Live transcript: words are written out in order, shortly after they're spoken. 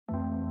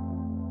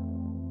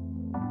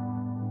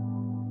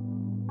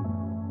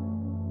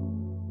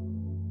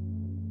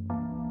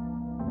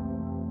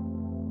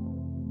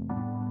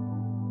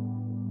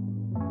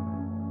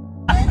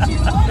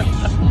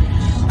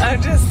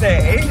I'm just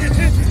saying.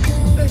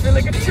 I feel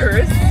like a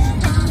tourist.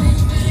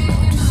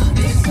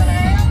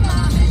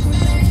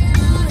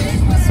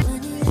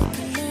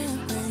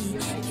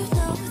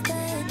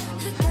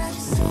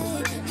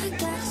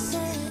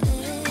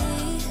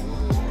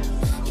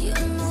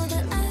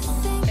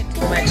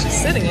 I'm actually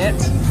sitting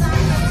it.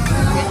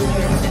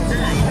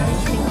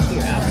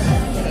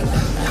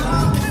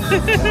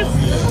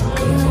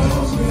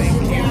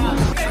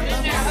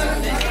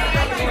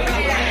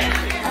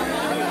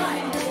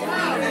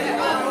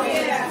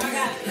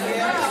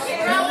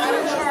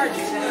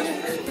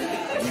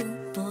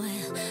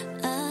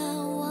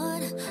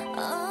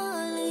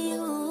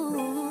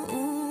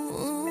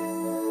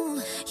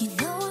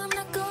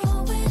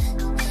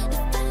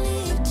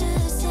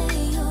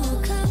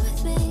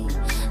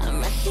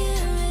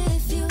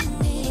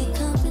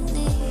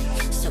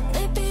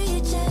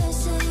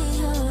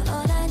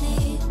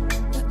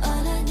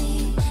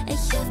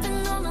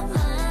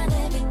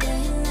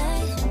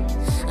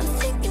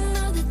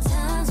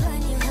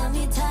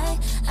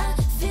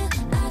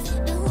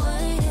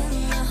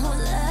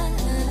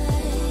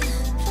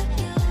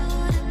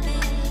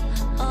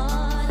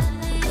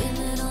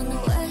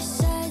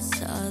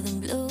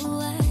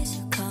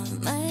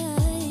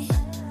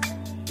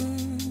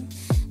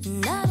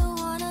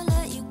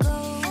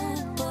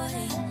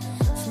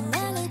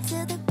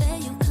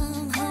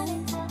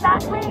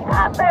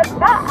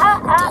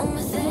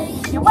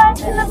 You went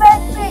in the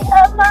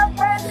backseat of my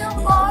brand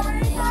new Mario.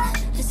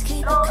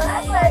 Don't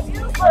act like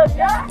you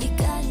forgot.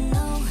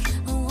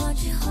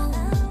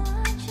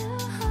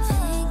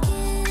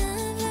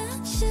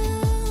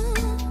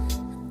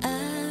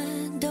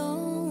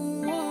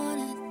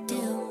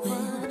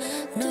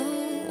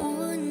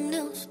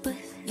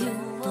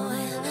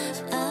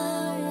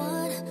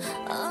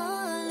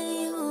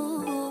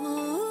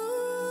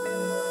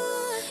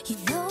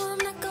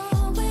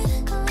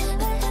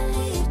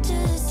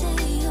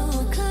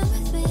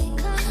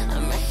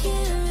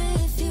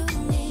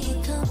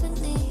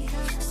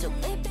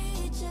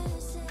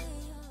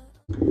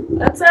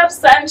 What's up,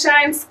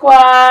 Sunshine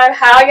Squad?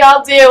 How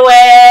y'all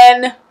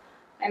doing?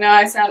 I know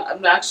I sound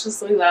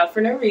obnoxiously loud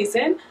for no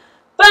reason,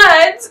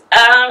 but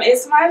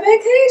it's my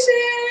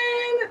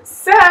vacation.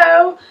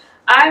 So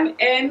I'm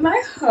in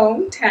my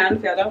hometown.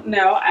 If y'all don't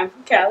know, I'm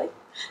from Cali.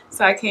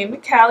 So I came to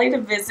Cali to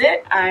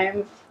visit.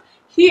 I'm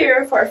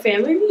here for a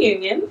family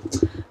reunion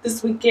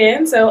this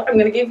weekend. So I'm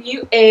going to give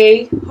you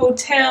a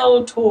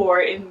hotel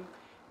tour and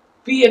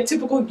be a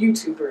typical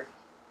YouTuber.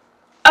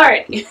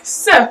 Alright,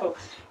 so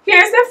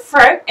here's the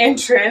front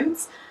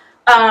entrance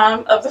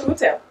of the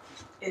hotel.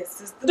 This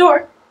is the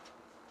door.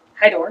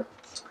 Hi, door.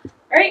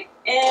 Alright,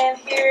 and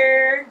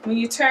here, when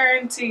you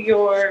turn to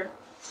your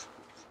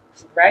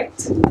right,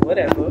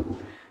 whatever,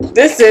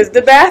 this is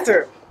the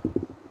bathroom.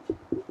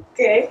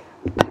 Okay,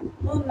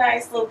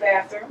 nice little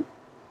bathroom.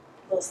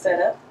 Little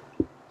setup.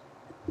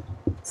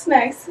 It's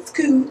nice. It's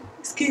cool.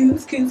 It's cool.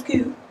 It's cool. It's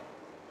cool.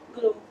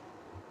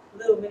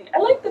 Little mini. I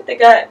like that they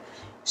got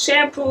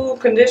shampoo,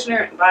 conditioner,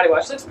 and body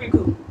wash. Looks pretty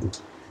cool.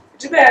 It's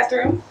your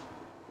bathroom.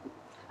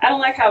 I don't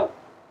like how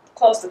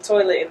close the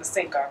toilet and the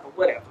sink are, but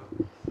whatever.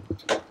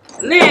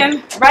 And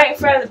then, right in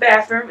front of the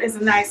bathroom is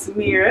a nice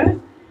mirror.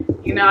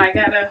 You know, I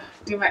gotta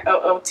do my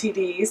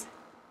OOTDs.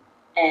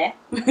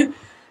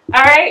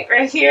 Alright,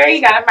 right here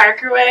you got a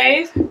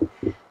microwave.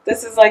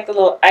 This is like the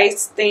little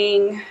ice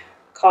thing,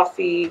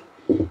 coffee,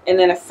 and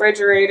then a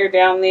refrigerator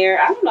down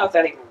there. I don't know if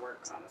that even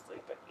works, honestly,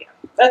 but yeah,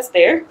 that's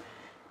there.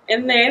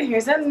 And then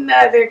here's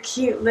another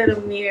cute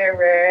little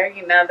mirror.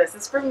 You know, this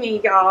is for me,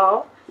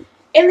 y'all.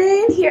 And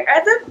then here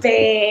are the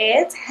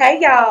beds. Hey,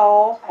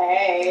 y'all.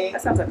 Hey.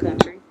 That sounds like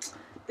country.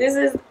 This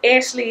is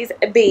Ashley's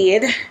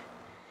bed.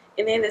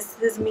 And then this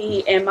is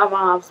me and my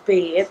mom's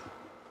bed.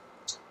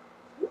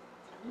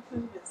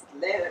 Just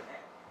let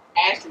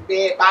Ashley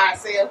bed by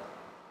herself.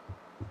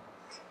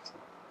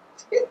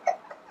 Okay,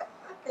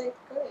 good.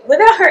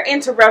 Without her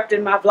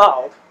interrupting my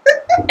vlog.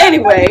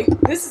 Anyway,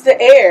 this is the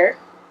air.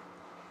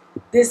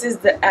 This is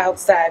the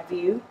outside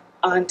view,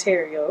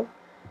 Ontario.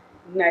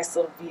 Nice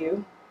little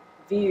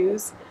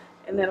views.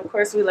 And then, of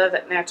course, we love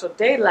that natural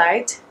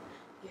daylight.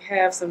 You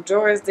have some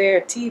drawers there,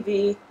 a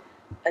TV,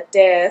 a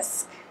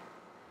desk,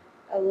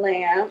 a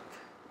lamp.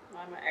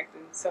 Why am I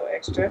acting so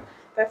extra?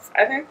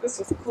 I think this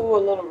was cool,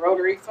 a little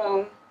rotary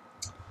phone.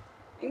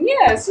 And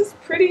yeah, it's just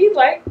pretty,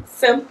 like,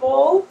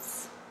 simple.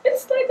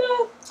 It's like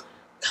a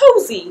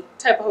cozy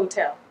type of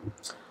hotel.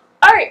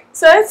 Alright,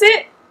 so that's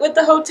it with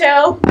the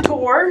hotel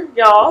tour,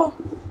 y'all.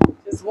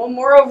 Just one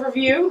more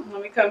overview.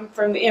 Let me come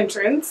from the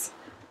entrance.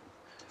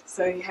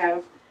 So you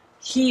have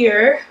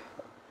here,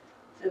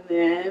 and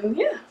then,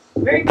 yeah,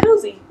 very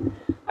cozy.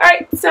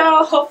 Alright,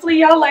 so hopefully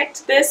y'all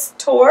liked this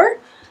tour.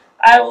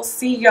 I will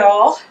see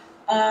y'all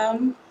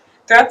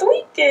throughout the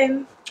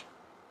weekend.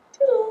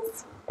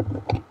 Toodles.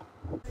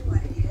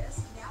 What it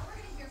is. Now we're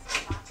going to hear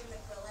from Dr.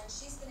 McQuillan.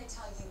 She's going to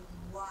tell you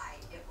why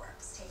it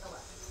works. Take a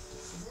look.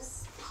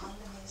 This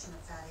combination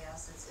of fatty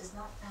acids is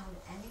not found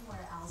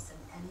anywhere else in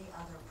any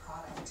other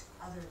product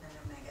other than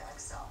Omega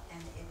XL.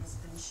 And it has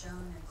been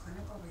shown in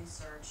clinical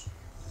research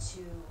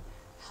to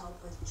help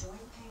with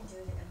joint pain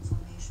due to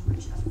inflammation,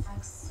 which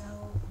affects so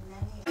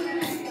many.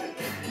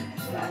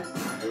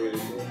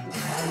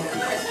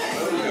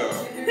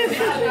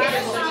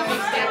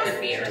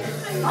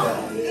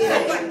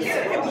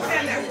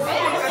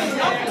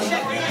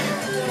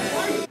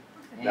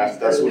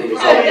 That's what it was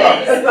all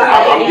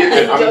about. I'm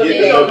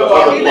getting the other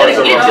parts of our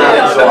family,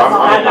 so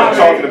I'm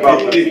talking about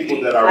the people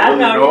that I really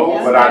know,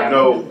 but I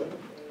know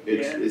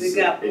it's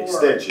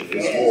extension,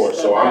 it's more.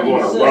 So I'm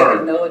going to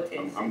learn.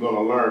 I'm going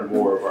to learn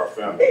more of our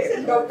family.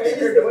 Yeah, but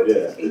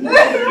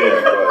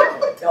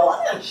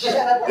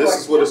this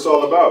is what it's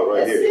all about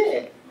right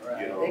here.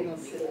 You know.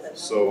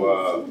 So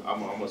I'm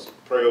gonna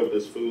pray over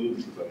this food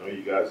because I know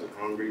you guys are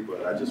hungry,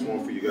 but I just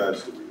want for you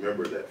guys to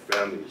remember that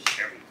family is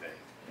everything.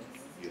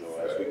 You know,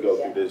 as we go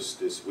through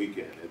this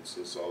weekend,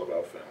 it's all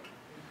about family.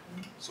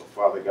 So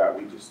Father God,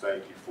 we just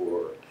thank you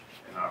for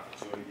an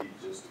opportunity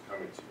just to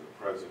come into your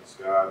presence,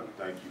 God. We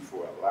thank you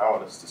for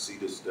allowing us to see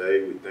this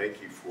day. We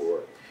thank you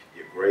for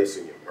your grace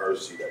and your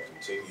mercy that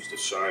continues to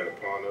shine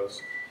upon us.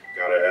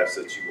 God, I ask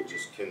that you would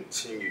just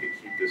continue to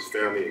keep this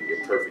family in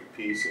your perfect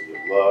peace and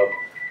your love.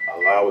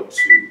 Allow it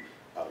to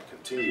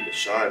continue to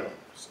shine on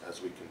us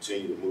as we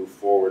continue to move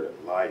forward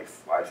in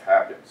life. Life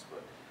happens,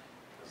 but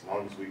as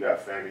long as we got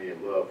family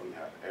and love, we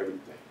have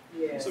everything.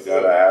 Yes. So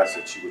God, I ask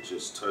that you would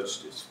just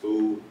touch this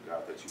food.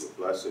 God, that you would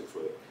bless it for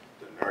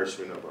the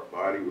nourishment of our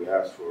body. We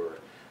ask for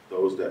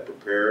those that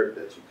prepare it,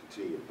 that you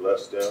continue to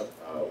bless them.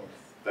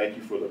 Thank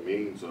you for the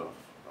means of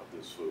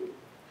this food.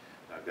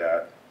 Now,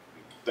 God,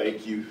 we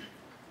thank you,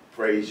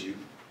 praise you,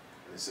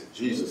 and it's in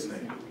Jesus'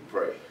 name that we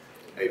pray.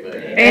 Amen.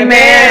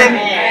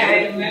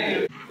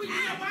 Amen. Well, you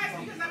know why?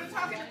 Because I've been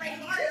talking to Ray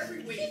Martin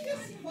every week.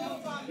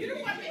 You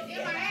don't want me to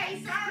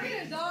MIA, sorry.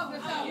 You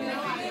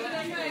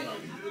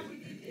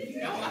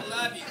know I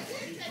love you.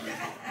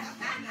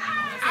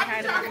 I've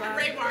been talking to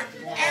Ray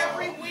Martin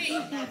every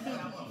week.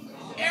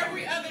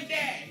 Every other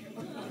day.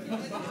 And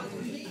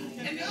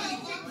then when he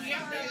picked me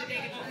up the other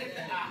day to get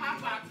the hot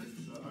boxes,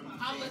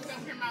 I looked up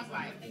here and I was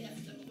like,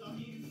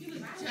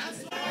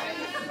 just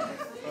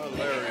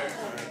hilarious.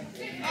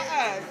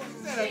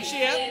 Is that a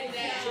chip?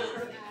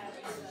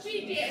 She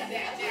did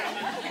that.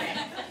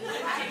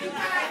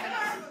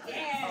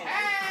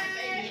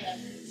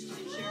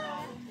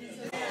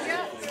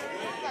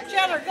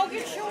 Chandler, go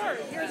get yours.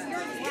 Here's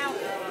yours now.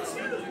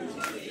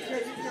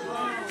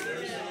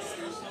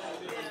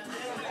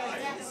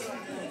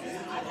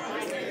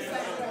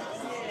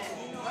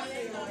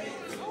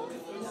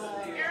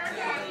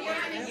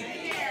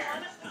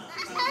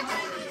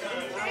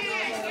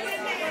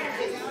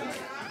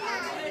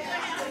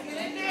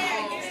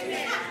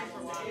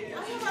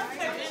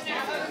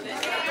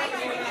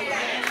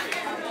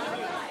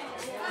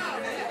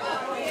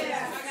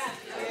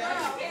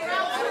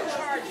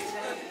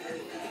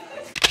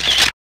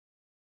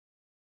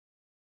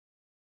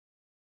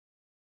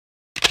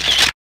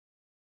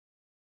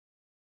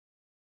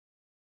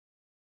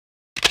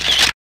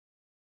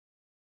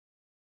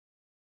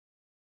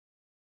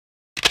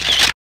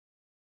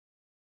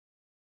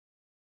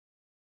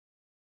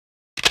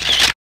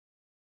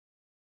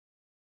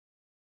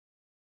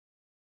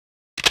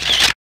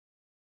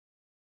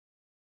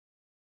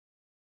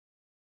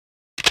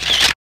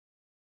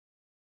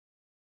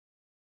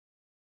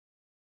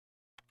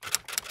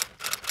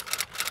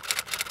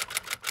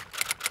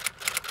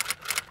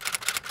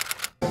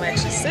 I'm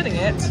actually sitting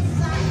it.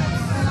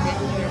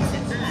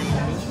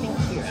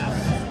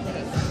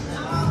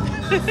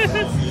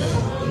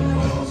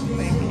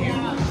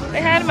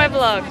 They had my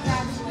vlog.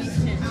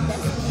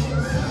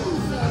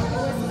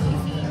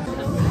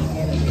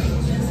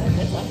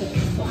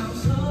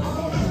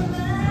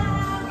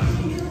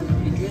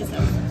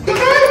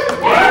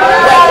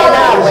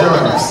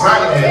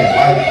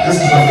 This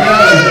is a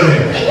family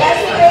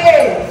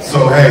thing. So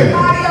hey,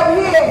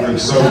 we're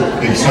so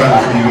excited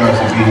for you guys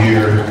to be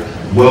here.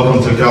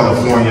 Welcome to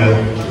California.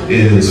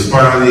 It is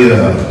finally an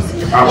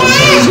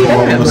opportunity for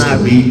all of us to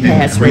meet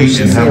and greet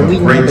and have a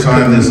great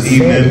time this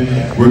evening.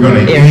 We're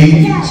going to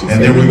eat, and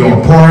then we're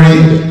going to party,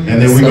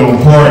 and then we're going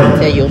to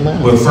party.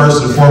 But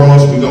first and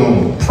foremost, we're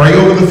going to pray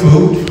over the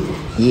food.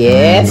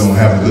 Yes. And we're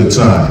going to have a good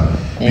time.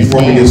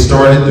 Before we get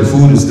started, the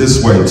food is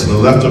this way. To the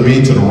left of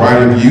me, to the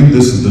right of you,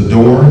 this is the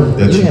door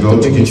that you go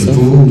to get your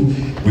food.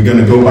 We're going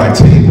to go by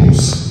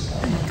tables.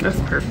 That's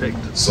perfect.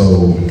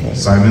 So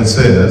Simon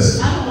says.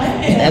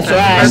 That's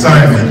right.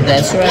 Simon.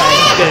 That's right.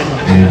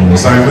 And when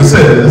Simon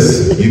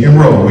says, you can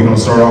roll. We're going to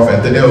start off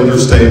at the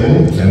elders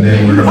table, and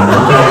then we're going to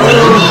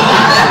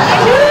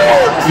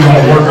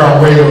work our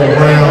way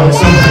around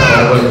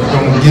somehow, but we're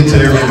going to get to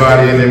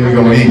everybody, and then we're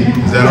going to eat.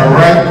 Is that all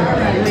right?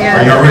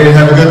 Are y'all ready to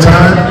have a good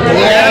time?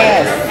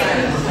 Yes.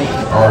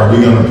 All right,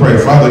 we're going to pray.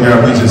 Father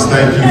God, we just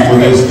thank you for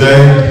this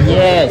day.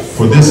 Yes.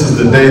 For this is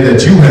the day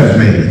that you have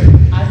made.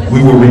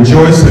 We will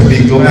rejoice and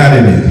be glad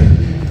in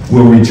it.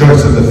 We'll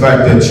rejoice at the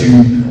fact that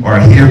you are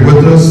here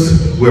with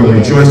us. We'll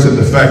rejoice at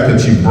the fact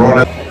that you brought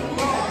us.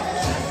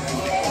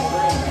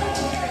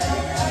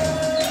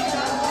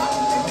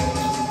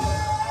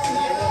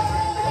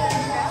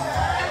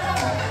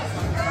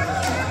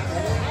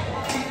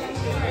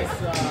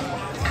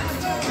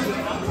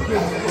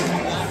 Alright,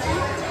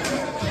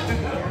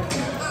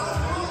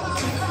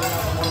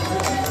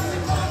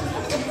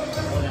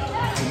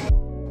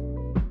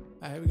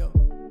 here we go.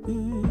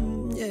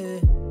 Yeah.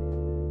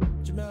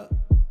 Jamel.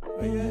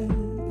 Where you at?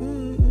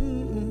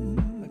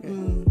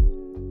 Okay.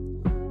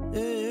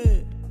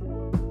 Yeah.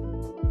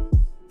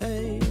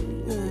 Hey.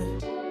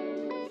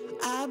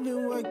 I've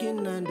been working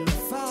 9 to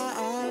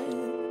 5.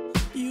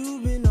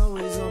 You've been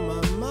always on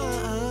my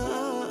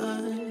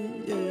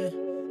mind. Yeah.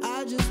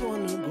 I just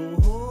wanna go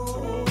home.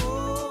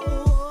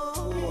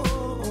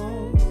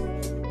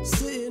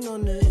 Sitting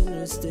on the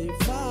Interstate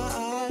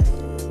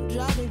 5.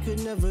 Driving could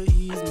never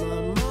ease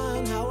my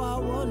mind how I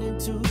wanted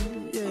to.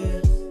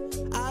 Yeah.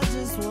 I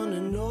just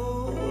wanna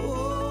know,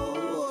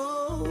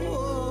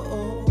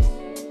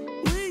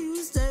 will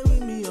you stay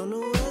with me on the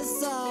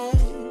west side?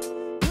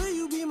 Will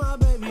you be my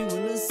baby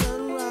when the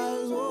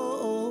sunrise?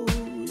 Whoa,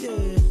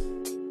 yeah.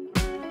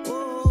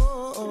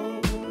 Whoa,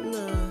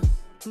 nah.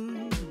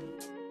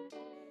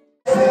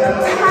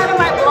 Say hi to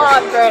my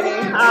blog, Granny.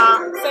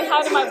 Say hi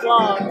to my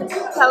blog.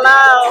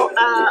 Hello,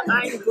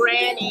 I'm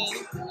Granny.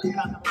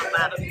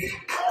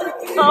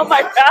 Oh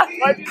my God,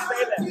 why'd you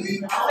say that? Say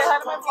hi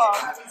to my blog.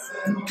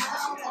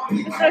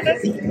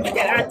 Look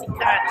at Auntie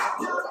Kat.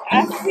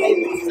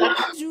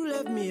 You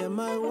left me at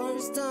my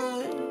worst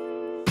time.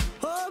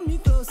 Hold me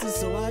closer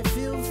so I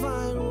feel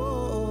fine.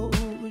 Whoa,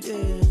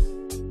 yeah.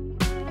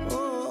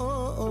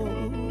 Oh,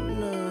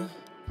 nah.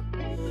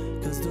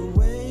 'Cause the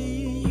way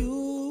you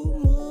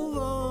move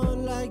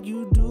on like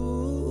you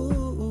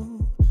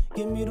do,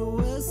 give me the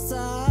west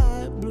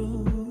side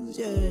blues,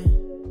 yeah.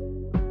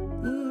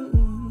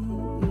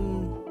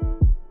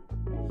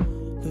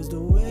 'Cause the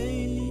way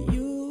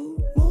you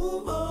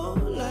move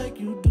on like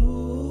you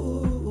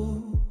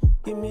do,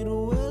 give me the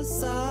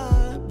west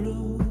side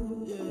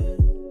blues, yeah.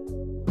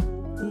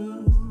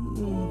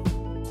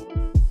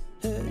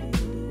 Hey,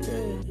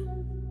 yeah.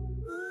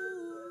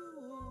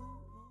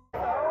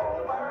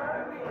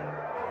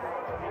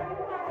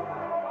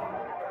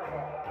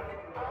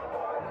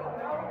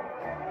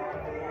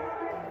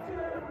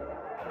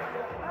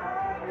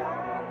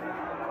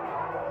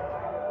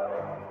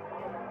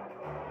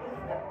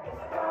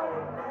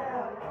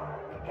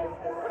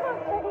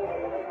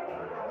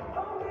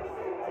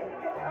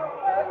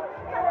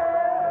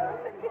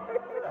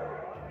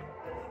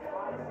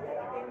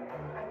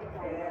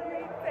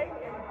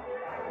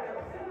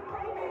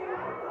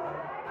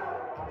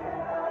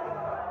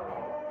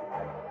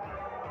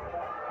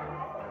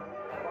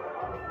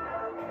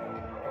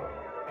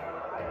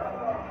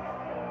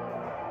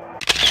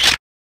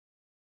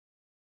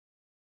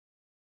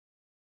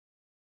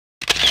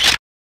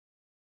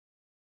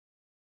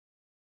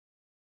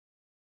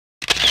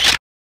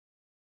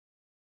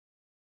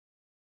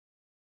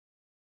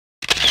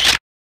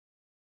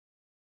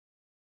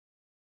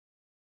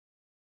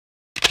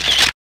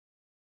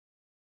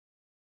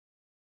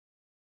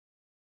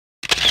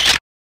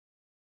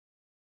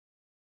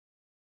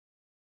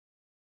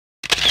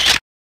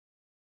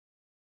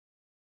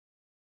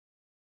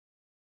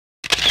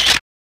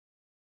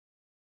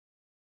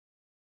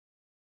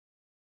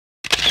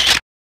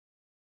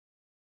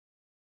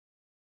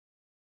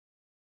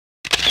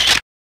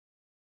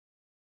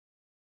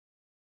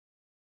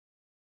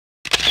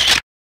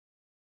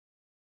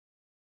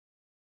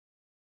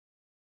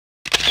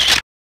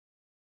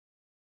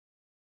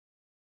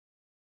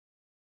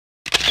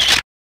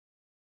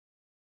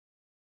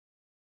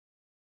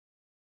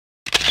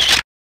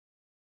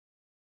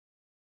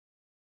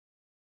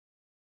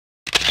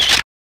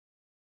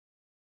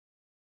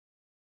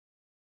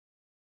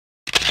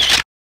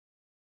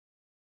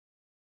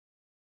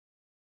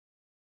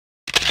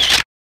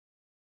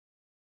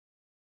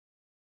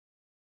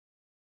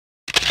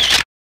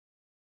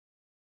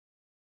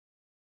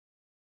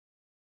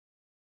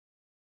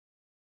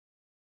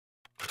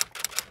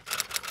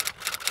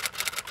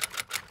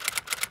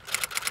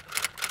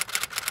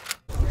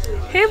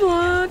 Hey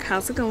vlog,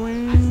 how's it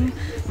going?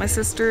 My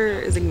sister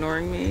is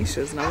ignoring me. She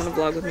does not want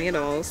to vlog with me at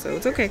all, so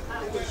it's okay.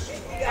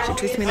 She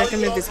treats me like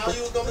I'm invisible.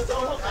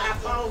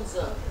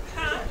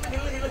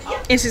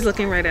 And she's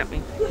looking right at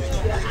me.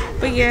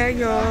 But yeah,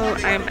 y'all,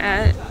 I'm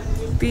at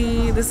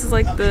this is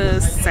like the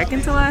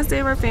second to last day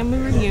of our family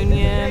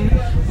reunion.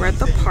 We're at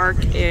the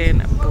park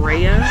in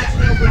Brea.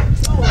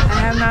 I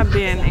have not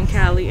been in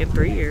Cali in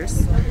 3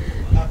 years.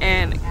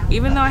 And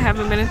even though I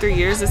haven't been in 3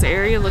 years, this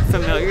area looked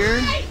familiar,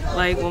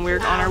 like when we were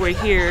on our way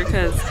here,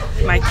 because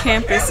my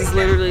campus is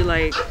literally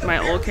like, my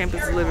old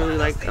campus is literally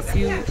like a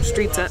few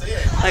streets up,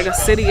 like a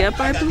city up,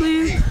 I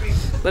believe,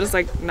 but it's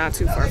like not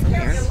too far from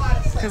here.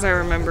 Because I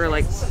remember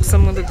like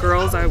some of the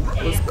girls I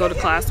was go to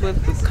class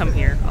with would come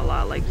here a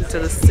lot, like to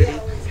the city.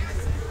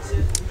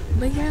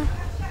 But yeah,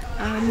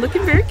 I'm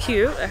looking very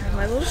cute. I have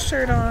my little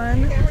shirt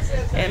on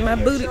and my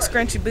booty,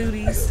 scrunchy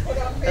booties.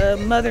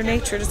 Mother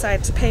Nature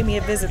decided to pay me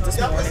a visit this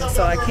morning,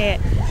 so I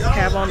can't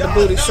have on the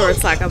booty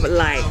shorts like I would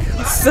like.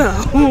 So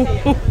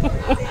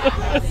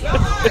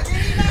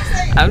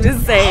I'm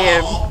just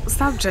saying,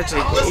 stop judging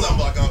me.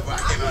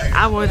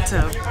 I want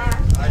to,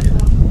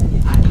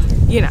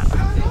 you know.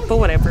 But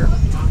whatever.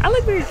 I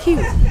look very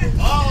cute.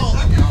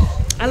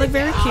 I look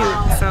very cute,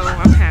 so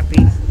I'm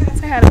happy.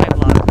 Say hi to my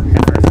vlog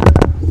at first.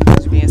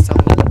 You're being so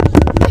mean.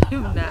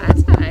 I'm not.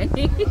 Hi.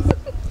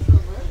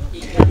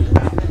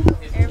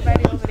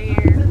 Everybody over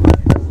there.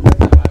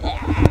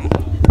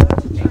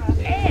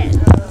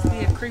 Let's be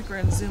a creeper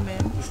and zoom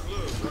in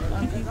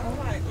on people.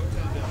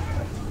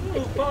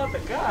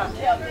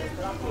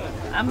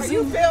 I'm zooming.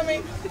 You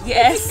filming?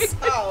 Yes.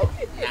 Oh.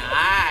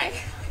 Hi.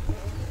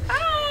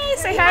 Hi.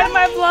 Say hi to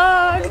my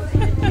vlog.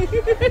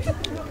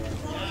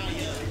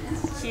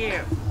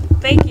 Cute.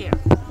 Thank you.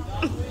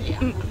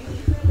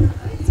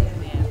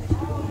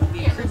 Be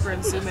a creeper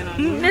and zoom in on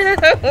you.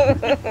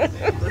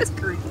 That's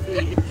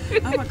creepy.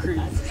 I'm a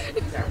creep.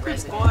 Creep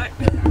squad.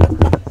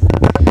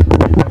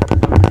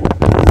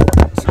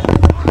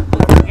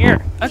 Here.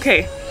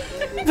 Okay.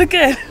 But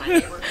good.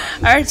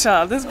 Alright,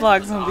 y'all. This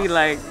vlog's gonna be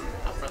like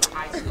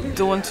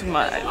doing too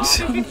much.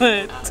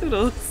 But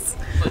toodles.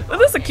 But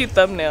this is a cute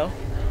thumbnail.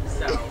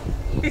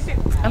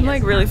 I'm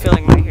like really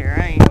feeling my hair.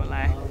 I ain't gonna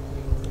lie.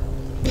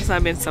 Because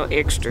I've been so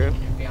extra.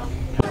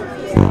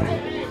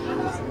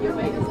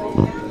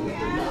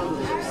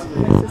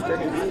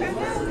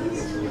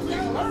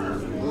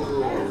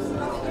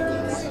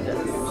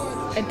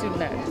 I do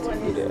not.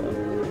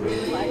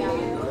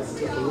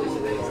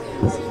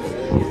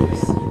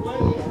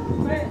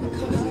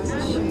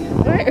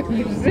 Why are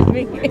you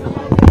zooming in?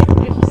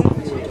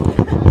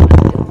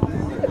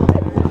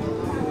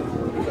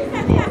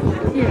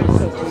 You're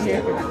so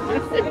weird.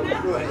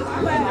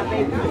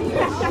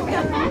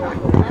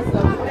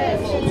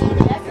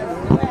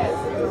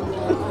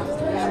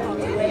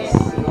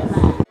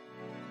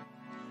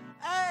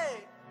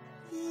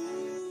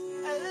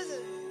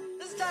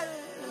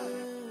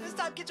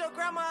 Get your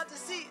grandma out the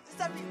seat. This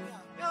time, you know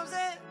what I'm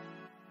saying?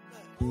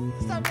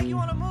 This time make you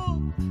wanna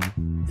move.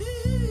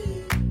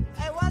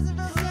 Hey,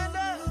 Watsonville, stand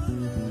up.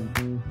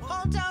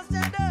 Hometown,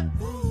 stand up.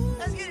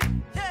 Let's get it.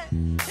 Yeah,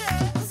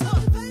 yeah. I saw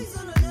the face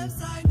on the left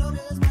side. Know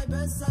that was my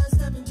best side.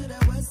 Step into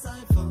that west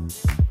side funk.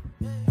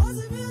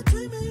 Watsonville,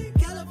 dreaming.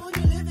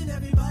 California living.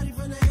 Everybody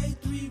from the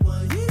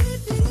 831.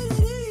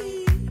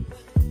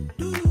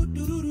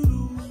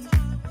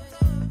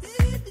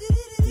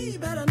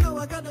 Better know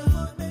I got the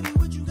hook, baby.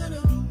 What you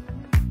gonna do?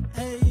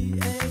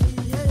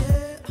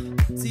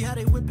 See how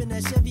they whipping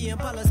that Chevy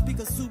Impala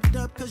speaker souped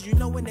up, cause you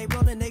know when they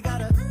rollin' they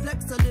gotta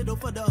flex a little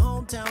for the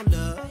hometown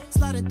love.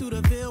 Sliding through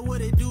the field, what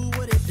it do,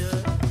 what it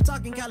does.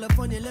 Talking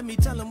California, let me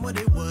tell them what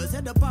it was.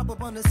 Had to pop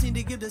up on the scene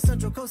to give the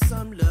Central Coast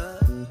some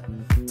love.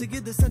 To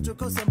give the Central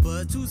Coast some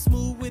buzz. Too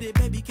smooth with it,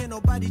 baby, can't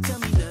nobody tell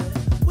me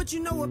nothing. What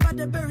you know about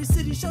the Berry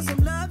City, show some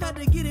love. Had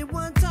to get it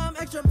one time,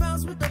 extra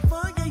bounce with the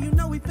fun. Yeah, you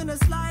know we finna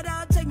slide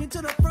out, take me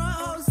to the front.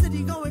 Whole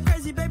city going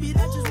crazy, baby,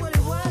 that's just what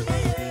it was.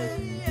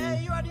 Yeah,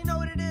 you already know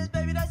what it is,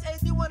 baby, that's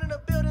AC1 in the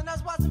building.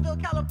 That's Watsonville,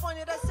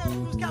 California, that's Santa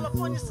Cruz,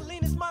 California,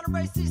 Salinas,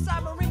 Monterey,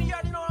 Seaside, Marina, you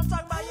already know what I'm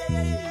talking about.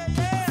 Yeah.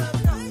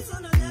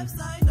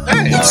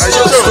 Hey, how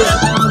you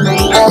doing?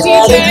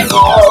 DJ.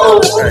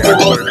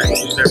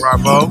 DJ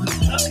Bravo.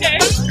 Okay.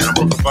 And I'm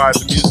gonna provide the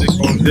music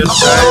on this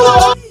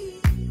side.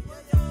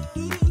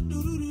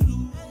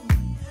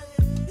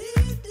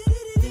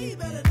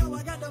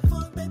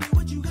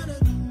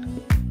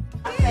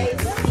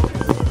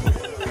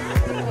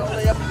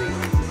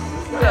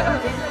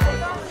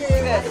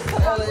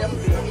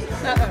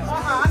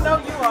 I know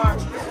you are.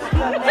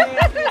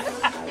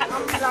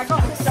 I'm like, go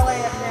put your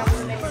ass down with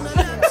the name.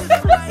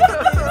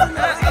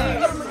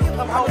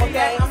 I'm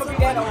gonna be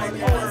that on.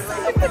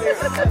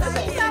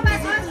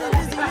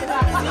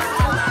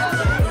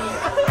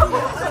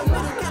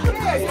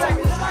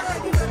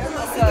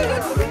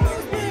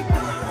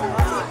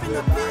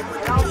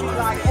 I'll be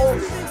like,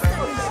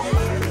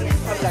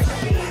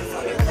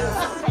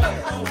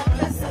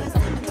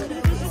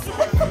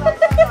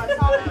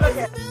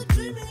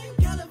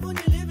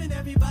 California living,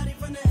 everybody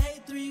from the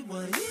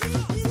 831.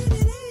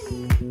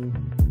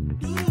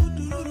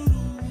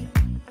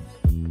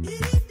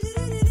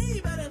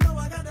 Better know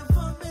I got the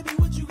fun, baby.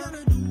 What you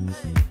gonna do?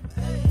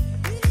 Yeah,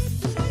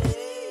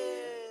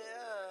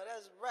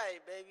 that's right,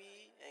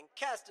 baby. And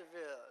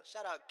Casterville,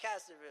 shout out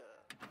Casterville.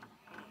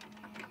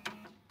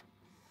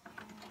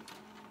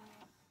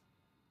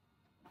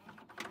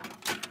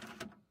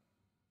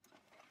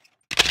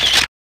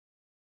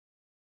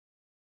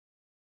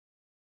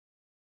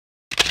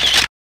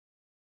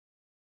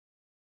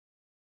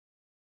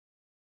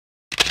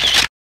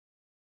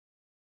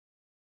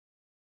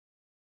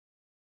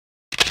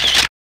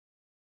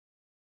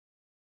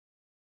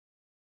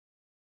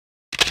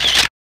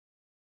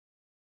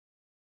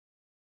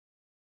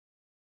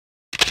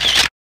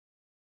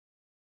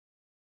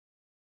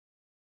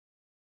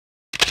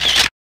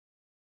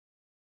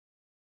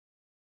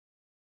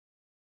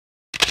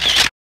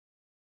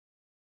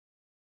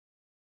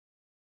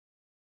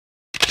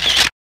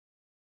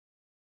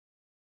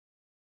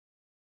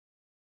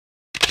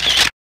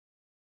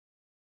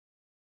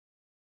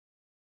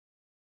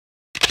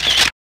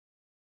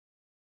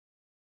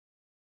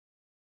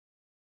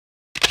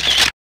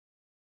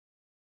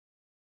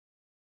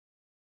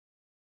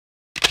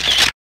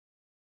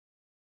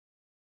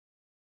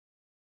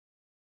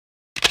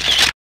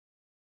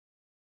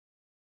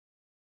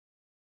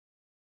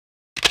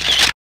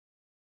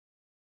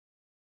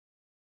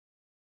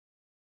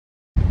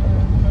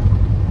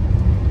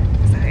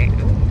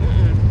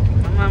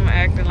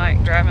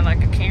 driving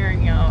like a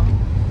Karen, y'all.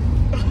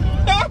 She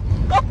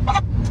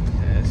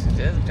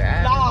just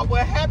driving. Nah,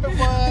 what happened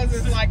was,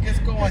 it's like it's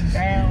going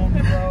down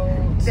the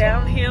road.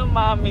 Downhill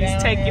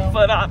mommies, take your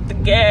foot off the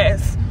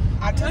gas.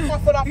 I took my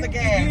foot off the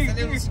gas and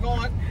it was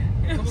going down.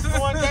 It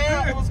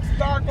was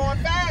start going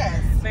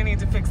fast. They need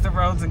to fix the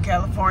roads in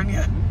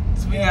California,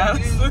 to be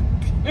honest with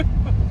you.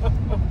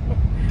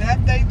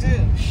 That they do.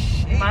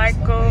 Jeez,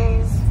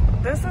 Michael's.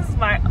 This is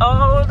my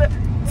old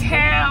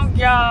town,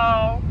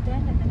 y'all.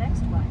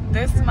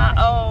 This is my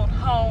old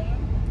home.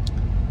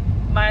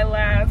 My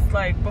last,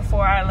 like,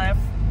 before I left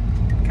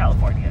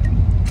California.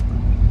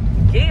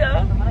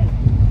 Yeah.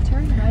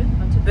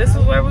 This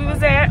is where we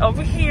was at,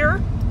 over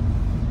here.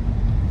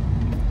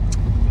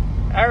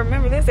 I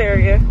remember this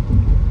area.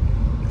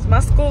 It's my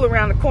school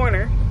around the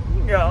corner,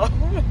 y'all.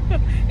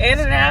 In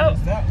and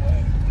out. That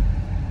way.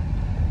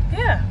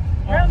 Yeah,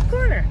 around the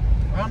corner.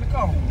 Around the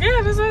corner.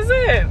 Yeah, that's what I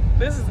said.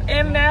 This is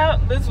in and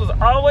out. This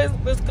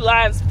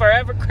line's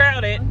forever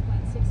crowded.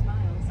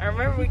 I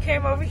remember we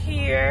came over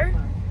here.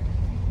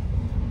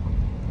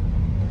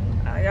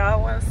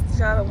 Y'all want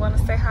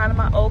to say hi to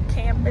my old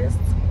campus?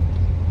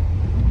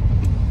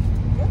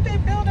 What they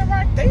building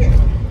right there?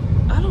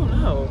 I don't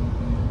know.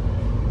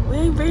 We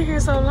ain't been here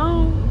so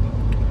long.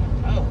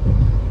 Oh,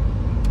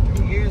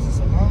 3 years is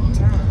a long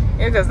time.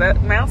 Yeah, because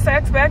that Mount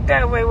Sack's back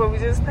that way where we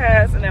just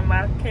passed, and then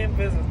my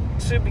campus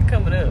should be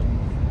coming up.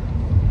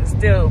 But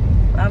still,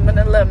 I'm an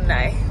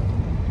alumni.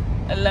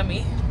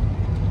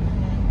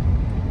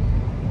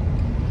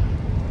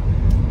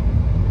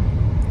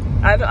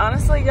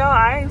 Honestly, y'all,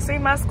 I ain't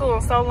seen my school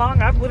in so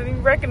long, I wouldn't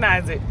even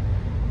recognize it.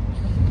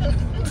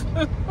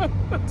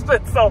 It's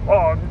been so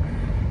long.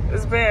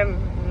 It's been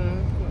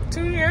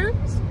 2 years.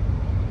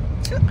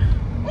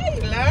 Why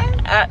you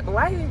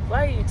lying?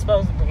 Why are you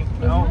exposing me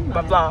on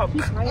my vlog?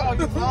 Oh,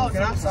 you're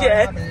vlogging. I'm sorry.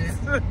 Yes.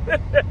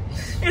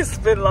 It's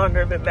been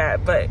longer than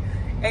that,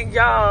 and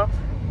y'all,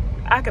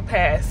 I could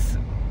pass.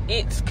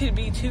 It could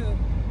be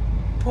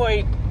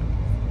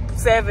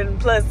 2.7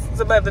 plus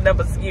some other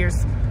numbers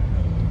years.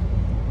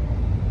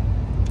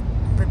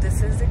 But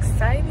this is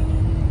exciting.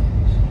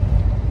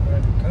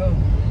 Where to go?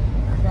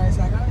 Everybody's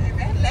like, oh, if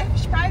that left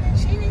Sprite and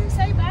she didn't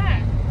say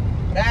bye.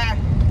 Bye.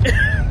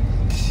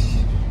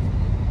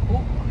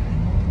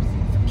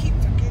 Keep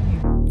forgetting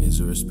you. Is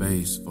there a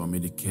space for me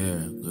to care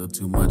a little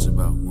too much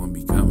about who I'm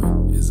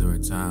becoming? Is there a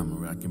time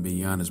where I can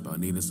be honest about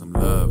needing some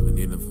love and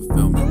needing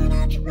fulfillment?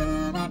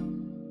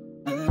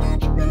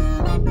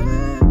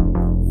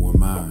 Who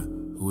am I?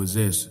 Who is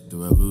this?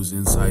 Do I lose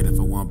insight if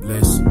I want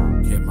bliss?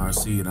 Get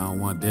mercy, I don't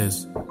want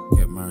this.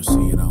 Get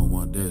mercy, I don't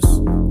want this.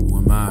 Who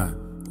am I?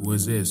 Who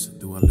is this?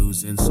 Do I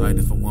lose insight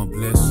if I want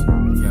bliss?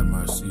 Get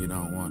mercy, I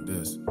don't want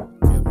this.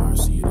 Get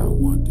mercy, I don't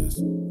want this.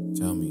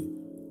 Tell me,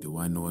 do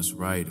I know what's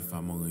right if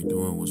I'm only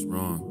doing what's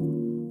wrong?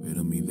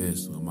 Riddle me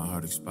this, will my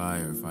heart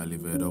expire if I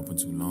leave it open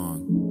too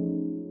long?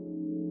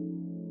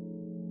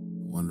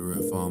 Wonder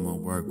if all my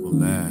work will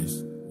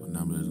last when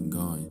I'm letting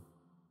go.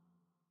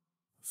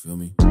 Feel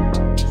me?